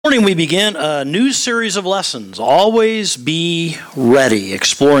morning we begin a new series of lessons, Always Be Ready,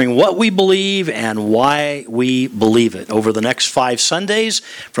 exploring what we believe and why we believe it. Over the next 5 Sundays,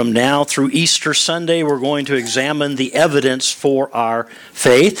 from now through Easter Sunday, we're going to examine the evidence for our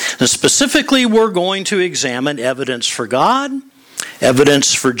faith. And specifically, we're going to examine evidence for God,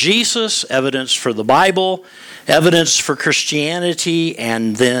 evidence for Jesus, evidence for the Bible, evidence for Christianity,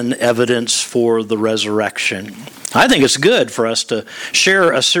 and then evidence for the resurrection. I think it's good for us to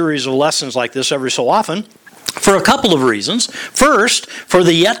share a series of lessons like this every so often for a couple of reasons. First, for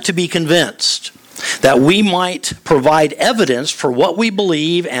the yet to be convinced, that we might provide evidence for what we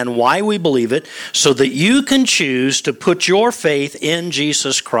believe and why we believe it, so that you can choose to put your faith in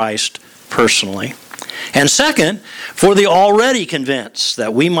Jesus Christ personally. And second, for the already convinced,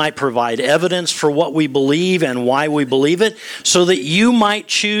 that we might provide evidence for what we believe and why we believe it, so that you might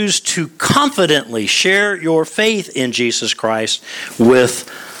choose to confidently share your faith in Jesus Christ with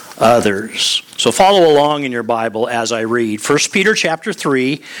others. So follow along in your Bible as I read 1 Peter chapter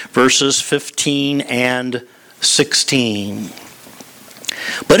 3, verses 15 and 16.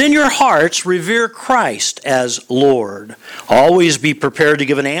 But in your hearts, revere Christ as Lord. Always be prepared to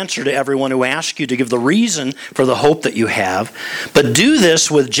give an answer to everyone who asks you to give the reason for the hope that you have. But do this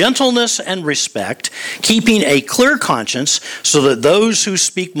with gentleness and respect, keeping a clear conscience, so that those who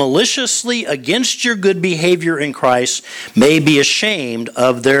speak maliciously against your good behavior in Christ may be ashamed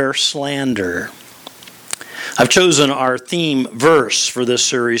of their slander. I've chosen our theme verse for this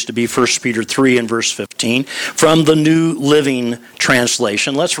series to be 1 Peter 3 and verse 15 from the New Living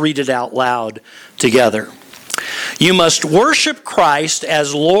Translation. Let's read it out loud together. You must worship Christ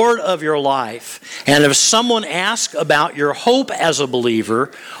as Lord of your life. And if someone asks about your hope as a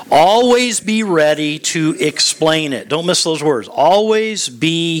believer, always be ready to explain it. Don't miss those words. Always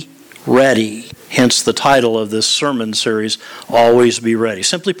be ready. Hence the title of this sermon series, Always Be Ready.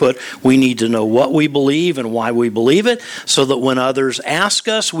 Simply put, we need to know what we believe and why we believe it, so that when others ask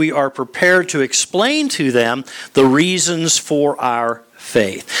us, we are prepared to explain to them the reasons for our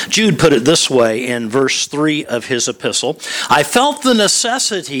faith. Jude put it this way in verse 3 of his epistle: I felt the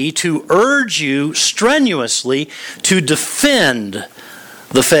necessity to urge you strenuously to defend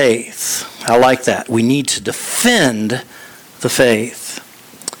the faith. I like that. We need to defend the faith.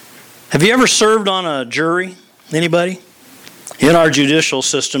 Have you ever served on a jury? Anybody? In our judicial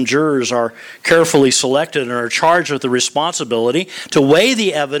system, jurors are carefully selected and are charged with the responsibility to weigh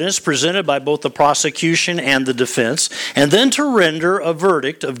the evidence presented by both the prosecution and the defense, and then to render a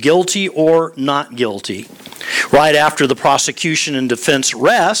verdict of guilty or not guilty. Right after the prosecution and defense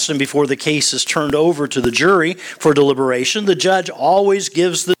rest, and before the case is turned over to the jury for deliberation, the judge always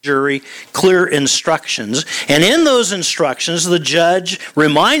gives the jury clear instructions. And in those instructions, the judge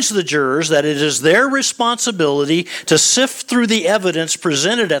reminds the jurors that it is their responsibility to sift through the evidence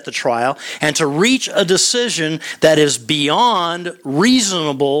presented at the trial and to reach a decision that is beyond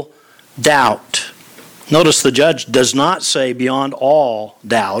reasonable doubt. Notice the judge does not say beyond all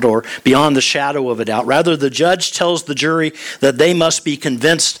doubt or beyond the shadow of a doubt. Rather, the judge tells the jury that they must be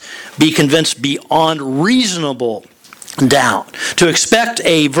convinced beyond reasonable doubt. To expect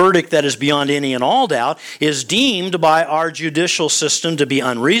a verdict that is beyond any and all doubt is deemed by our judicial system to be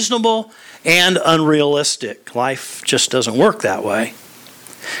unreasonable and unrealistic. Life just doesn't work that way.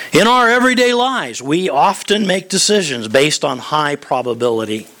 In our everyday lives, we often make decisions based on high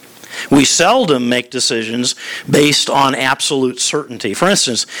probability. We seldom make decisions based on absolute certainty. For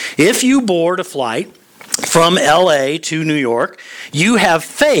instance, if you board a flight from LA to New York, you have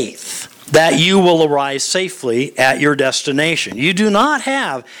faith that you will arrive safely at your destination. You do not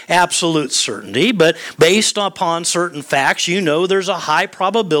have absolute certainty, but based upon certain facts, you know there's a high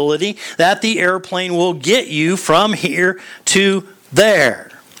probability that the airplane will get you from here to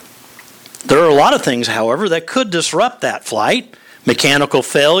there. There are a lot of things, however, that could disrupt that flight. Mechanical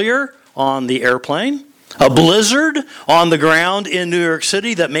failure on the airplane, a blizzard on the ground in New York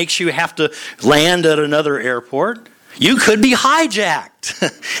City that makes you have to land at another airport. You could be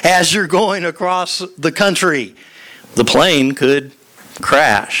hijacked as you're going across the country. The plane could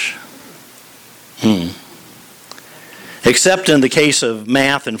crash. Except in the case of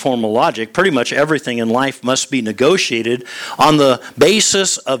math and formal logic, pretty much everything in life must be negotiated on the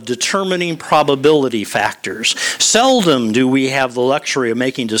basis of determining probability factors. Seldom do we have the luxury of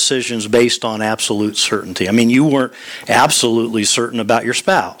making decisions based on absolute certainty. I mean, you weren't absolutely certain about your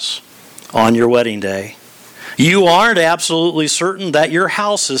spouse on your wedding day. You aren't absolutely certain that your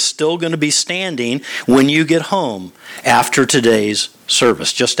house is still going to be standing when you get home after today's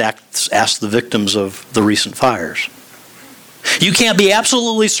service. Just ask the victims of the recent fires. You can't be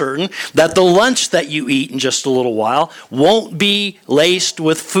absolutely certain that the lunch that you eat in just a little while won't be laced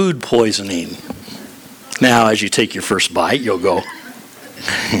with food poisoning. Now, as you take your first bite, you'll go.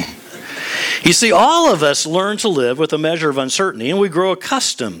 You see, all of us learn to live with a measure of uncertainty, and we grow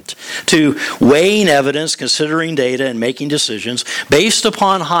accustomed to weighing evidence, considering data, and making decisions based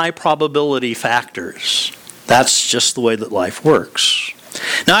upon high probability factors. That's just the way that life works.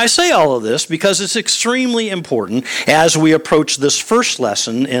 Now, I say all of this because it's extremely important as we approach this first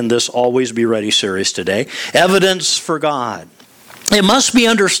lesson in this Always Be Ready series today, Evidence for God. It must be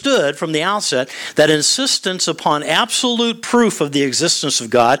understood from the outset that insistence upon absolute proof of the existence of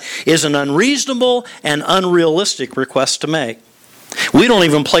God is an unreasonable and unrealistic request to make. We don't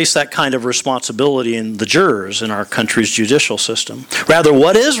even place that kind of responsibility in the jurors in our country's judicial system. Rather,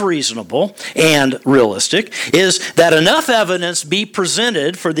 what is reasonable and realistic is that enough evidence be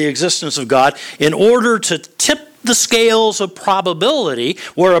presented for the existence of God in order to tip the scales of probability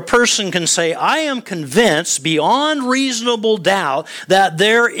where a person can say, I am convinced beyond reasonable doubt that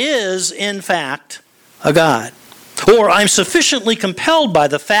there is, in fact, a God. Or I'm sufficiently compelled by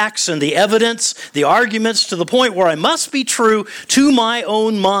the facts and the evidence, the arguments, to the point where I must be true to my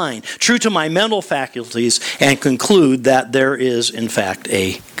own mind, true to my mental faculties, and conclude that there is, in fact,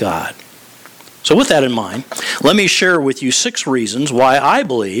 a God. So with that in mind, let me share with you 6 reasons why I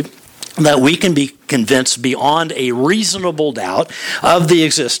believe that we can be convinced beyond a reasonable doubt of the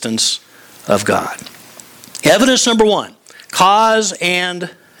existence of God. Evidence number 1, cause and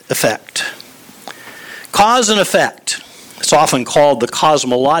effect. Cause and effect. It's often called the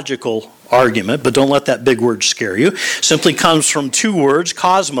cosmological argument, but don't let that big word scare you. Simply comes from 2 words,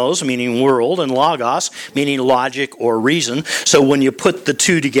 cosmos, meaning world, and logos, meaning logic or reason. So when you put the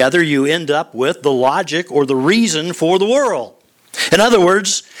 2 together, you end up with the logic or the reason for the world. In other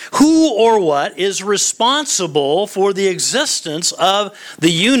words, who or what is responsible for the existence of the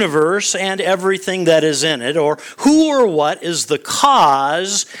universe and everything that is in it, or who or what is the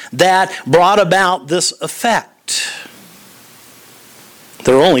cause that brought about this effect?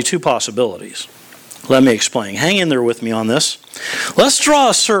 There are only 2 possibilities. Let me explain. Hang in there with me on this. Let's draw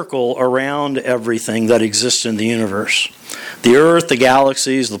a circle around everything that exists in the universe. The earth, the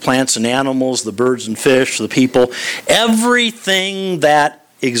galaxies, the plants and animals, the birds and fish, the people, everything that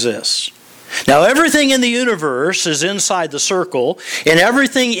exists. Now, everything in the universe is inside the circle, and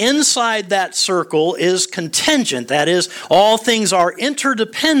everything inside that circle is contingent. That is, all things are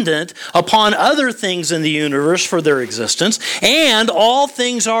interdependent upon other things in the universe for their existence, and all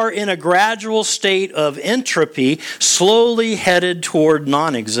things are in a gradual state of entropy, slowly headed toward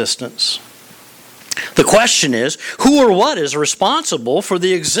non-existence. The question is, who or what is responsible for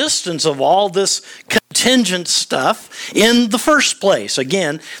the existence of all this contingent stuff in the first place?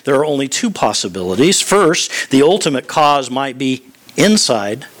 Again, there are only 2 possibilities. First, the ultimate cause might be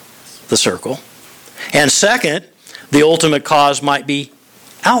inside the circle. And second, the ultimate cause might be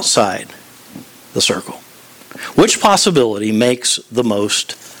outside the circle. Which possibility makes the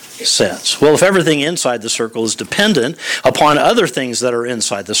most sense? Well, if everything inside the circle is dependent upon other things that are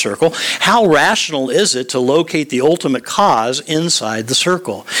inside the circle, how rational is it to locate the ultimate cause inside the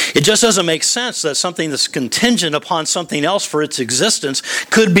circle? It just doesn't make sense that something that's contingent upon something else for its existence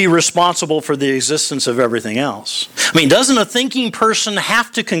could be responsible for the existence of everything else. I mean, doesn't a thinking person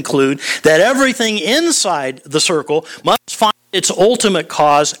have to conclude that everything inside the circle must find its ultimate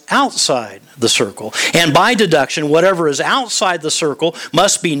cause outside the circle? And by deduction, whatever is outside the circle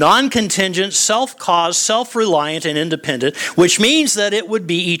must be non-contingent, self-caused, self-reliant, and independent, which means that it would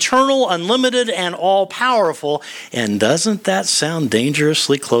be eternal, unlimited, and all-powerful. And doesn't that sound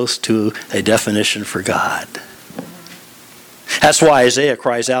dangerously close to a definition for God? That's why Isaiah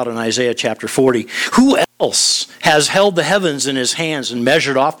cries out in Isaiah chapter 40, "Who else has held the heavens in his hands and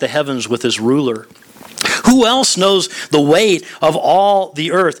measured off the heavens with his ruler? Who else knows the weight of all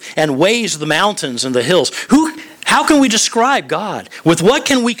the earth and weighs the mountains and the hills? How can we describe God? With what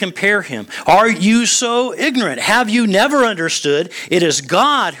can we compare him? Are you so ignorant? Have you never understood? It is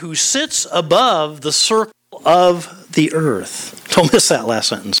God who sits above the circle of the earth." Don't miss that last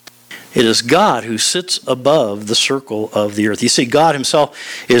sentence. It is God who sits above the circle of the earth. You see, God himself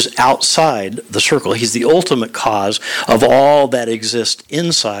is outside the circle. He's the ultimate cause of all that exists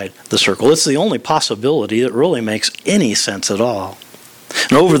inside the circle. It's the only possibility that really makes any sense at all.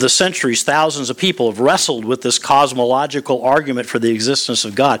 And over the centuries, thousands of people have wrestled with this cosmological argument for the existence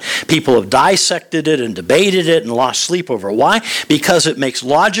of God. People have dissected it and debated it and lost sleep over it. Why? Because it makes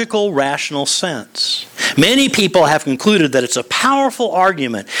logical, rational sense. Many people have concluded that it's a powerful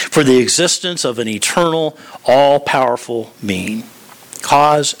argument for the existence of an eternal, all-powerful being.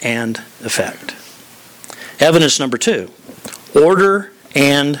 Cause and effect. Evidence number 2. Order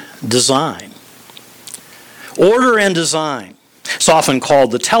and design. Order and design. It's often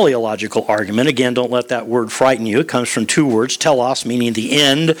called the teleological argument. Again, don't let that word frighten you. It comes from two words, telos meaning the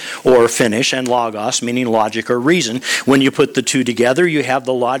end or finish, and logos meaning logic or reason. When you put the two together, you have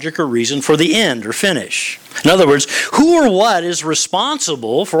the logic or reason for the end or finish. In other words, who or what is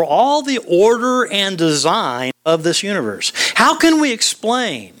responsible for all the order and design of this universe? How can we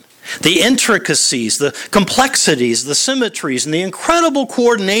explain the intricacies, the complexities, the symmetries, and the incredible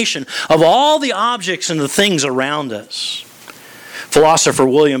coordination of all the objects and the things around us? Philosopher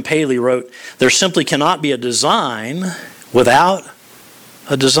William Paley wrote, "There simply cannot be a design without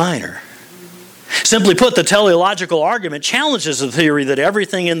a designer." Simply put, the teleological argument challenges the theory that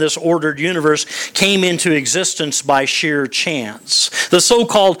everything in this ordered universe came into existence by sheer chance. The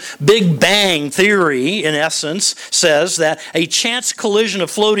so-called Big Bang theory, in essence, says that a chance collision of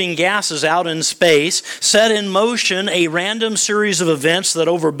floating gases out in space set in motion a random series of events that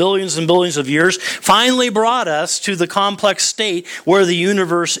over billions and billions of years finally brought us to the complex state where the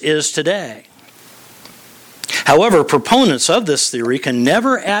universe is today. However, proponents of this theory can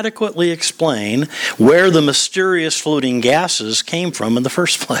never adequately explain where the mysterious floating gases came from in the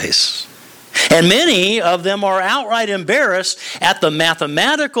first place. And many of them are outright embarrassed at the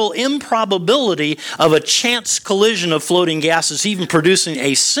mathematical improbability of a chance collision of floating gases even producing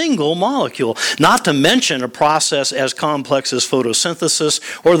a single molecule, not to mention a process as complex as photosynthesis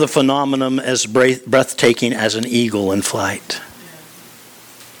or the phenomenon as breathtaking as an eagle in flight.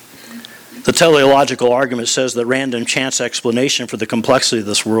 The teleological argument says that random chance explanation for the complexity of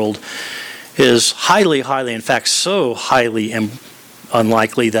this world is highly, in fact, so highly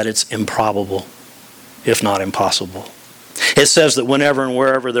unlikely that it's improbable, if not impossible. It says that whenever and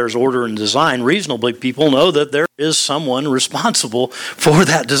wherever there's order and design, reasonably people know that there is someone responsible for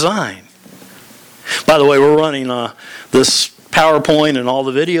that design. By the way, we're running this PowerPoint and all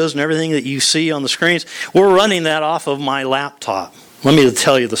the videos and everything that you see on the screens. We're running that off of my laptop. Let me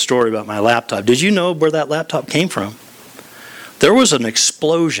tell you the story about my laptop. Did you know where that laptop came from? There was an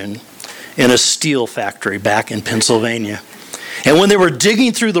explosion in a steel factory back in Pennsylvania. And when they were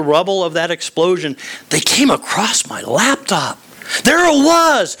digging through the rubble of that explosion, they came across my laptop. There it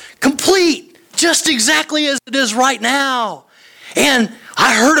was, complete, just exactly as it is right now. And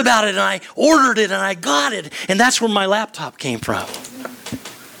I heard about it and I ordered it and I got it. And that's where my laptop came from.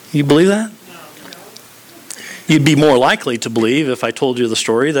 You believe that? You'd be more likely to believe if I told you the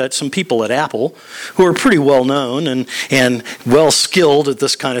story that some people at Apple, who are pretty well known and well skilled at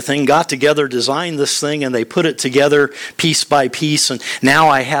this kind of thing, got together, designed this thing, and they put it together piece by piece. And now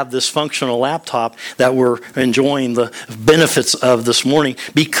I have this functional laptop that we're enjoying the benefits of this morning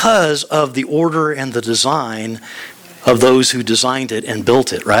because of the order and the design of those who designed it and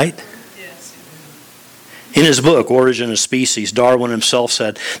built it, right? In his book, Origin of Species, Darwin himself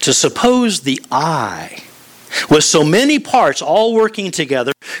said, "To suppose the eye, with so many parts all working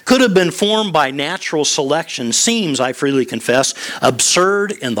together, could have been formed by natural selection seems, I freely confess,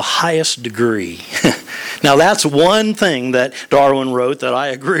 absurd in the highest degree." Now that's one thing that Darwin wrote that I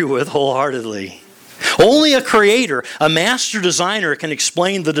agree with wholeheartedly. Only a creator, a master designer, can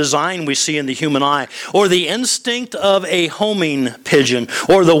explain the design we see in the human eye, or the instinct of a homing pigeon,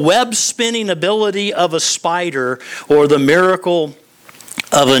 or the web-spinning ability of a spider, or the miracle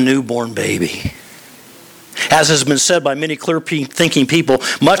of a newborn baby. As has been said by many clear-thinking people,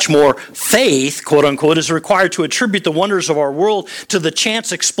 much more faith, quote unquote, is required to attribute the wonders of our world to the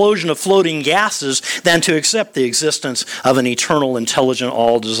chance explosion of floating gases than to accept the existence of an eternal, intelligent,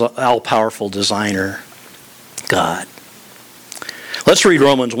 all-powerful designer, God. Let's read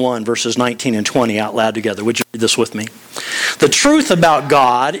Romans 1, verses 19 and 20 out loud together. Would you read this with me? "The truth about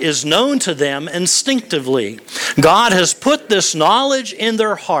God is known to them instinctively. God has put this knowledge in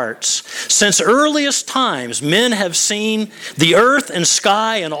their hearts. Since earliest times, men have seen the earth and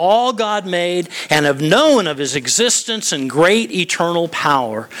sky and all God made and have known of His existence and great eternal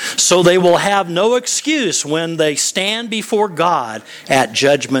power. So they will have no excuse when they stand before God at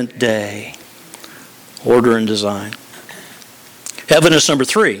Judgment Day." Order and design. Evidence number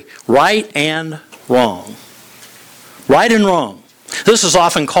 3, right and wrong. Right and wrong. This is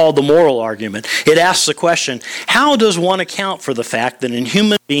often called the moral argument. It asks the question, how does one account for the fact that in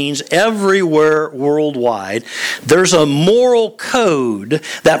human beings everywhere worldwide, there's a moral code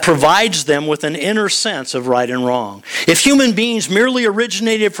that provides them with an inner sense of right and wrong? If human beings merely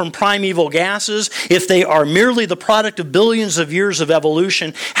originated from primeval gases, if they are merely the product of billions of years of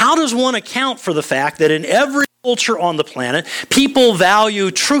evolution, how does one account for the fact that in every culture on the planet, people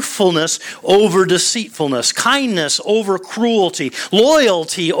value truthfulness over deceitfulness, kindness over cruelty,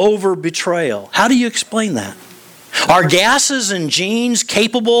 loyalty over betrayal? How do you explain that? Are gases and genes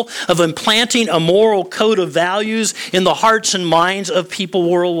capable of implanting a moral code of values in the hearts and minds of people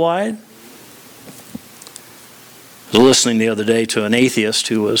worldwide? I was listening the other day to an atheist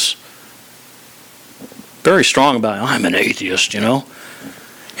who was very strong about it. I'm an atheist, And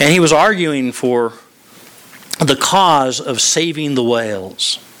he was arguing for the cause of saving the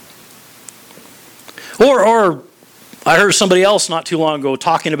whales. Or I heard somebody else not too long ago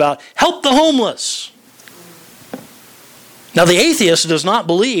talking about help the homeless. Now, the atheist does not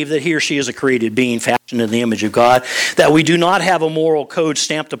believe that he or she is a created being fashioned in the image of God, that we do not have a moral code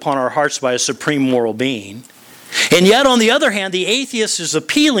stamped upon our hearts by a supreme moral being. And yet, on the other hand, the atheist is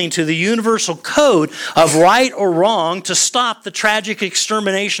appealing to the universal code of right or wrong to stop the tragic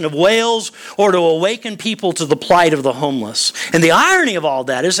extermination of whales or to awaken people to the plight of the homeless. And the irony of all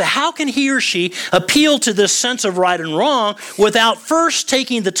that is that how can he or she appeal to this sense of right and wrong without first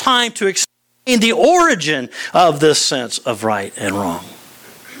taking the time to explain the origin of this sense of right and wrong?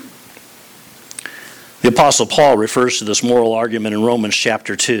 The Apostle Paul refers to this moral argument in Romans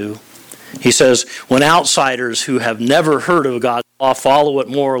chapter 2. He says, when outsiders who have never heard of God's law follow it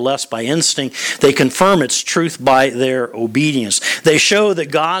more or less by instinct, they confirm its truth by their obedience. They show that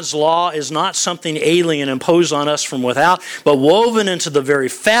God's law is not something alien imposed on us from without, but woven into the very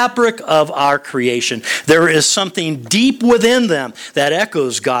fabric of our creation. There is something deep within them that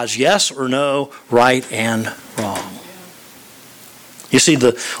echoes God's yes or no, right and wrong. You see,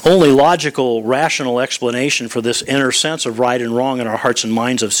 the only logical, rational explanation for this inner sense of right and wrong in our hearts and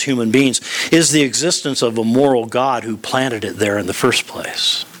minds as human beings is the existence of a moral God who planted it there in the first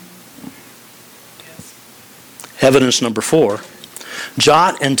place. Evidence number 4,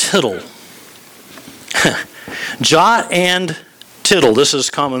 jot and tittle. Jot and tittle, this is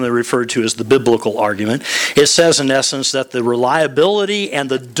commonly referred to as the biblical argument. It says in essence that the reliability and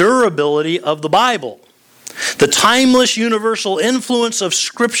the durability of the Bible, the timeless universal influence of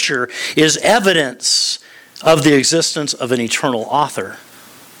Scripture, is evidence of the existence of an eternal author,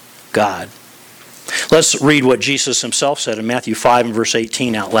 God. Let's read what Jesus himself said in Matthew 5 and verse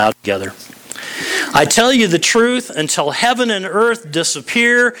 18 out loud together. I tell you the truth, until heaven and earth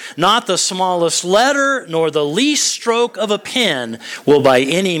disappear, not the smallest letter nor the least stroke of a pen will by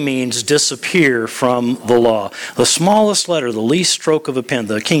any means disappear from the law. The smallest letter, the least stroke of a pen.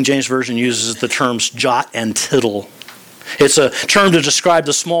 The King James Version uses the terms jot and tittle. It's a term to describe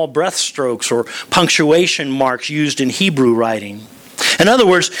the small breath strokes or punctuation marks used in Hebrew writing. In other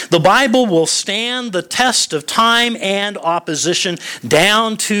words, the Bible will stand the test of time and opposition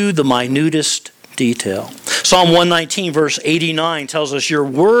down to the minutest detail. Psalm 119 verse 89 tells us, your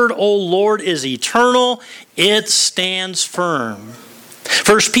word, O Lord, is eternal. It stands firm.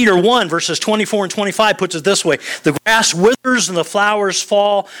 1 Peter 1 verses 24 and 25 puts it this way, the grass withers and the flowers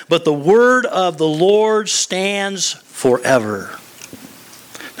fall, but the word of the Lord stands forever.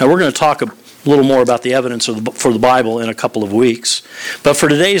 Now we're going to talk a little more about the evidence for the Bible in a couple of weeks. But for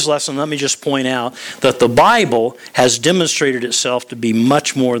today's lesson, let me just point out that the Bible has demonstrated itself to be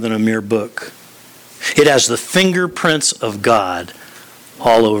much more than a mere book. It has the fingerprints of God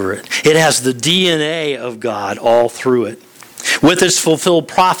all over it. It has the DNA of God all through it. With its fulfilled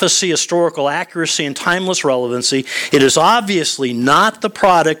prophecy, historical accuracy, and timeless relevancy, it is obviously not the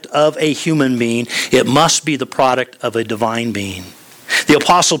product of a human being. It must be the product of a divine being. The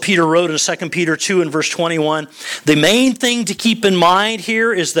Apostle Peter wrote in 2 Peter 2 and verse 21, the main thing to keep in mind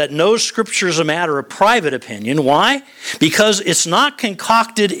here is that no scripture is a matter of private opinion. Why? Because it's not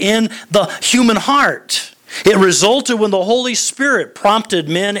concocted in the human heart. It resulted when the Holy Spirit prompted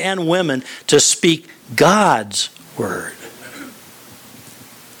men and women to speak God's word.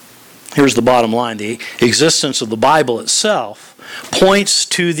 Here's the bottom line. The existence of the Bible itself points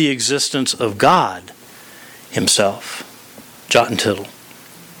to the existence of God himself. Jot and tittle.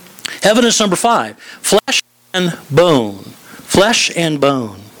 Evidence number 5, flesh and bone. Flesh and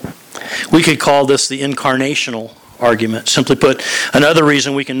bone. We could call this the incarnational argument. Simply put, another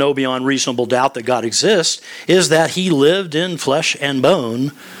reason we can know beyond reasonable doubt that God exists is that he lived in flesh and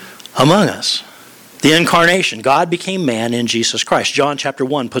bone among us. The incarnation. God became man in Jesus Christ. John chapter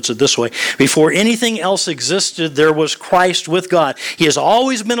 1 puts it this way. Before anything else existed, there was Christ with God. He has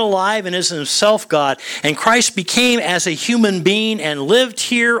always been alive and is himself God. And Christ became as a human being and lived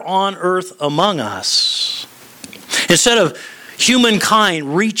here on earth among us. Instead of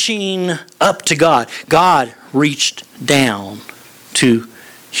humankind reaching up to God, God reached down to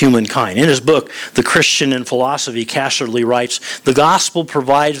humankind. In his book, The Christian in Philosophy, Casserly writes, "The gospel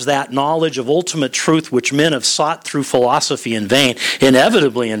provides that knowledge of ultimate truth which men have sought through philosophy in vain,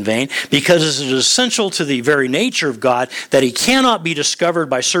 inevitably in vain, because it is essential to the very nature of God that he cannot be discovered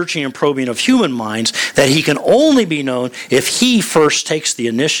by searching and probing of human minds, that he can only be known if he first takes the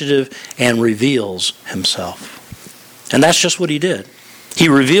initiative and reveals himself." And that's just what he did. He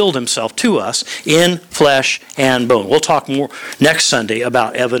revealed himself to us in flesh and bone. We'll talk more next Sunday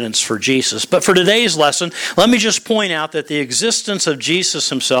about evidence for Jesus. But for today's lesson, let me just point out that the existence of Jesus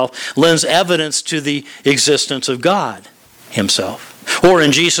himself lends evidence to the existence of God himself. Or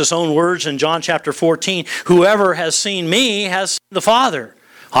in Jesus' own words in John chapter 14, "Whoever has seen me has seen the Father.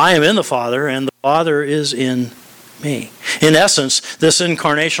 I am in the Father, and the Father is in me." In essence, this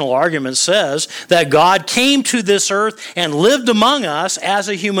incarnational argument says that God came to this earth and lived among us as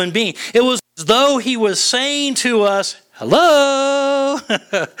a human being. It was as though he was saying to us, "Hello,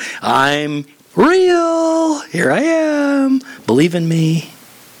 I'm real. Here I am. Believe in me."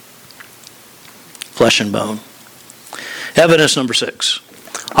 Flesh and bone. Evidence number 6.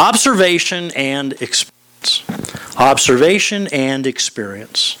 Observation and experience. Observation and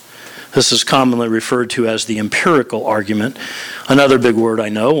experience. This is commonly referred to as the empirical argument. Another big word I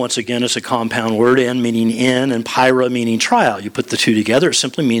know, once again, it's a compound word, en meaning in and pyra meaning trial. You put the two together, it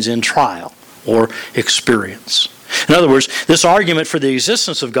simply means in trial or experience. In other words, this argument for the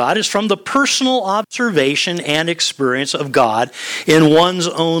existence of God is from the personal observation and experience of God in one's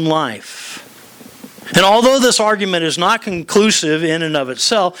own life. And although this argument is not conclusive in and of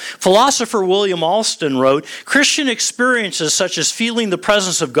itself, philosopher William Alston wrote, "Christian experiences such as feeling the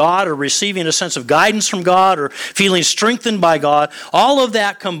presence of God or receiving a sense of guidance from God or feeling strengthened by God, all of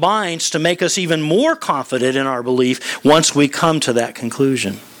that combines to make us even more confident in our belief once we come to that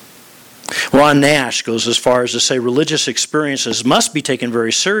conclusion." Ron Nash goes as far as to say religious experiences must be taken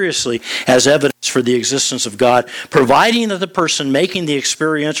very seriously as evidence for the existence of God, providing that the person making the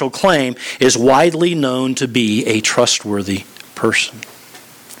experiential claim is widely known to be a trustworthy person.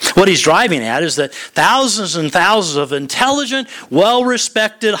 What he's driving at is that thousands and thousands of intelligent,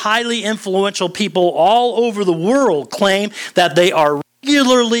 well-respected, highly influential people all over the world claim that they are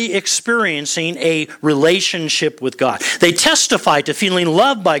regularly experiencing a relationship with God. They testify to feeling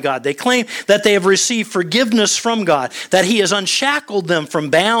loved by God. They claim that they have received forgiveness from God, that he has unshackled them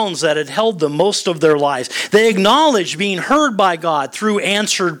from bounds that had held them most of their lives. They acknowledge being heard by God through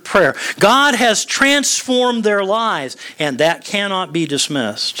answered prayer. God has transformed their lives, and that cannot be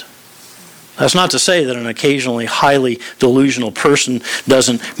dismissed. That's not to say that an occasionally highly delusional person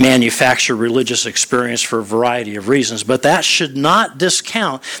doesn't manufacture religious experience for a variety of reasons, but that should not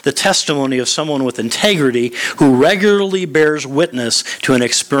discount the testimony of someone with integrity who regularly bears witness to an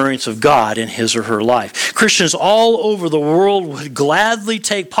experience of God in his or her life. Christians all over the world would gladly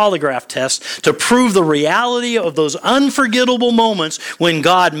take polygraph tests to prove the reality of those unforgettable moments when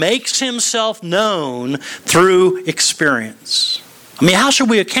God makes himself known through experience. I mean, how should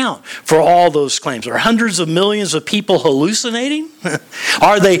we account for all those claims? Are hundreds of millions of people hallucinating?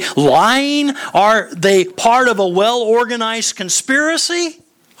 Are they lying? Are they part of a well-organized conspiracy?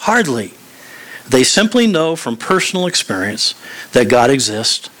 Hardly. They simply know from personal experience that God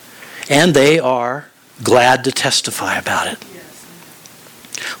exists, and they are glad to testify about it.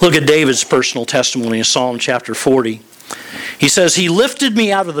 Look at David's personal testimony in Psalm chapter 40. He says, "He lifted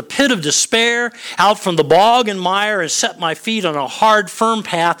me out of the pit of despair, out from the bog and mire, and set my feet on a hard, firm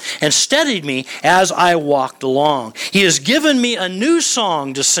path, and steadied me as I walked along. He has given me a new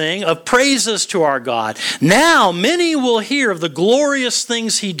song to sing of praises to our God. Now many will hear of the glorious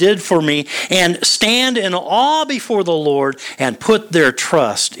things he did for me, and stand in awe before the Lord, and put their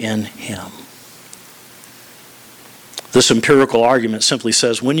trust in him." This empirical argument simply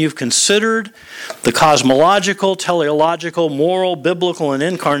says, when you've considered the cosmological, teleological, moral, biblical, and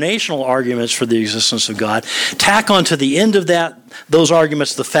incarnational arguments for the existence of God, tack onto the end of those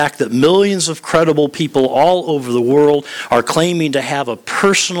arguments the fact that millions of credible people all over the world are claiming to have a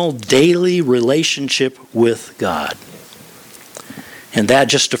personal, daily relationship with God. And that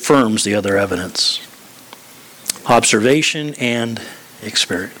just affirms the other evidence. Observation and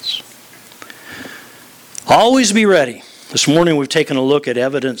experience. Always be ready. This morning we've taken a look at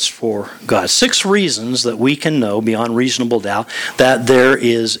evidence for God. 6 reasons that we can know beyond reasonable doubt that there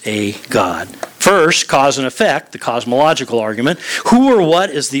is a God. First, cause and effect, the cosmological argument. Who or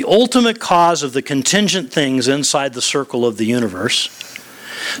what is the ultimate cause of the contingent things inside the circle of the universe?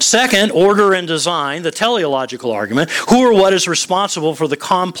 Second, order and design, the teleological argument. Who or what is responsible for the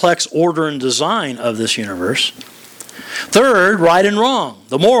complex order and design of this universe? Third, right and wrong,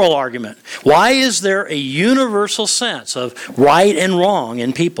 the moral argument. Why is there a universal sense of right and wrong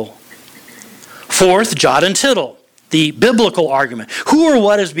in people? Fourth, jot and tittle, the biblical argument. Who or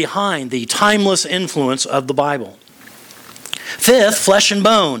what is behind the timeless influence of the Bible? Fifth, flesh and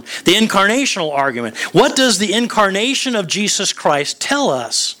bone, the incarnational argument. What does the incarnation of Jesus Christ tell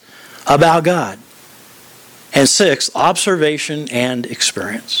us about God? And sixth, observation and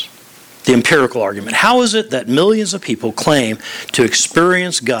experience, the empirical argument. How is it that millions of people claim to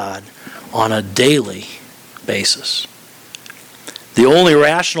experience God on a daily basis? The only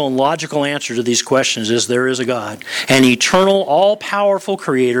rational and logical answer to these questions is there is a God, an eternal, all-powerful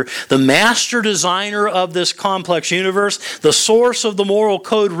creator, the master designer of this complex universe, the source of the moral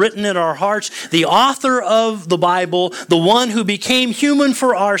code written in our hearts, the author of the Bible, the one who became human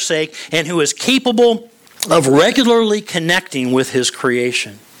for our sake, and who is capable of regularly connecting with his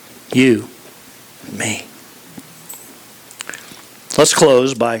creation, you and me. Let's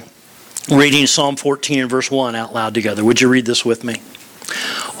close by reading Psalm 14 and verse 1 out loud together. Would you read this with me?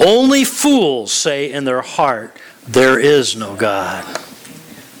 Only fools say in their heart, there is no God.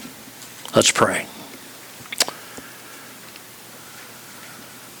 Let's pray.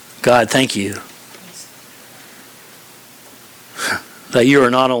 God, thank you that you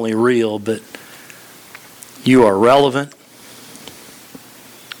are not only real, but you are relevant,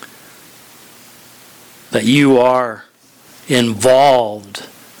 that you are involved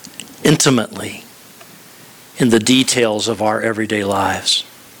intimately in the details of our everyday lives.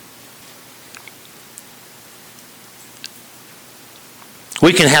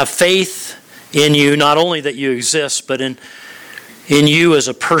 We can have faith in you, not only that you exist, but in you as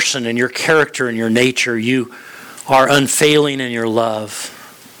a person, in your character and your nature. You are unfailing in your love.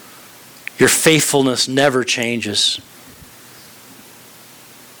 Your faithfulness never changes.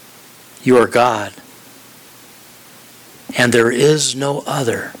 You are God, and there is no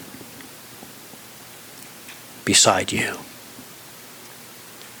other beside you.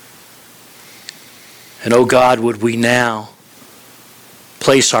 And oh God, would we now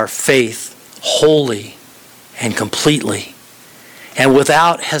place our faith wholly and completely and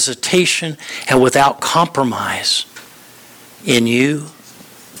without hesitation and without compromise in you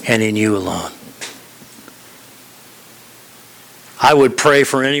and in you alone. I would pray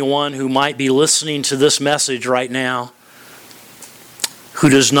for anyone who might be listening to this message right now who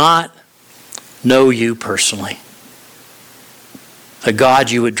does not know you personally. That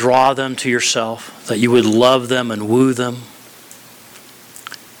God, you would draw them to yourself, that you would love them and woo them,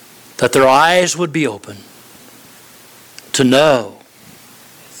 that their eyes would be open to know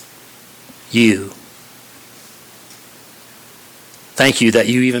you. Thank you that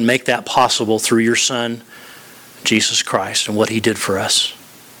you even make that possible through your Son, Jesus Christ, and what he did for us.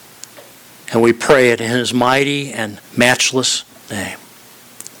 And we pray it in his mighty and matchless name.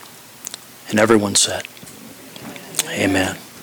 And everyone said, amen.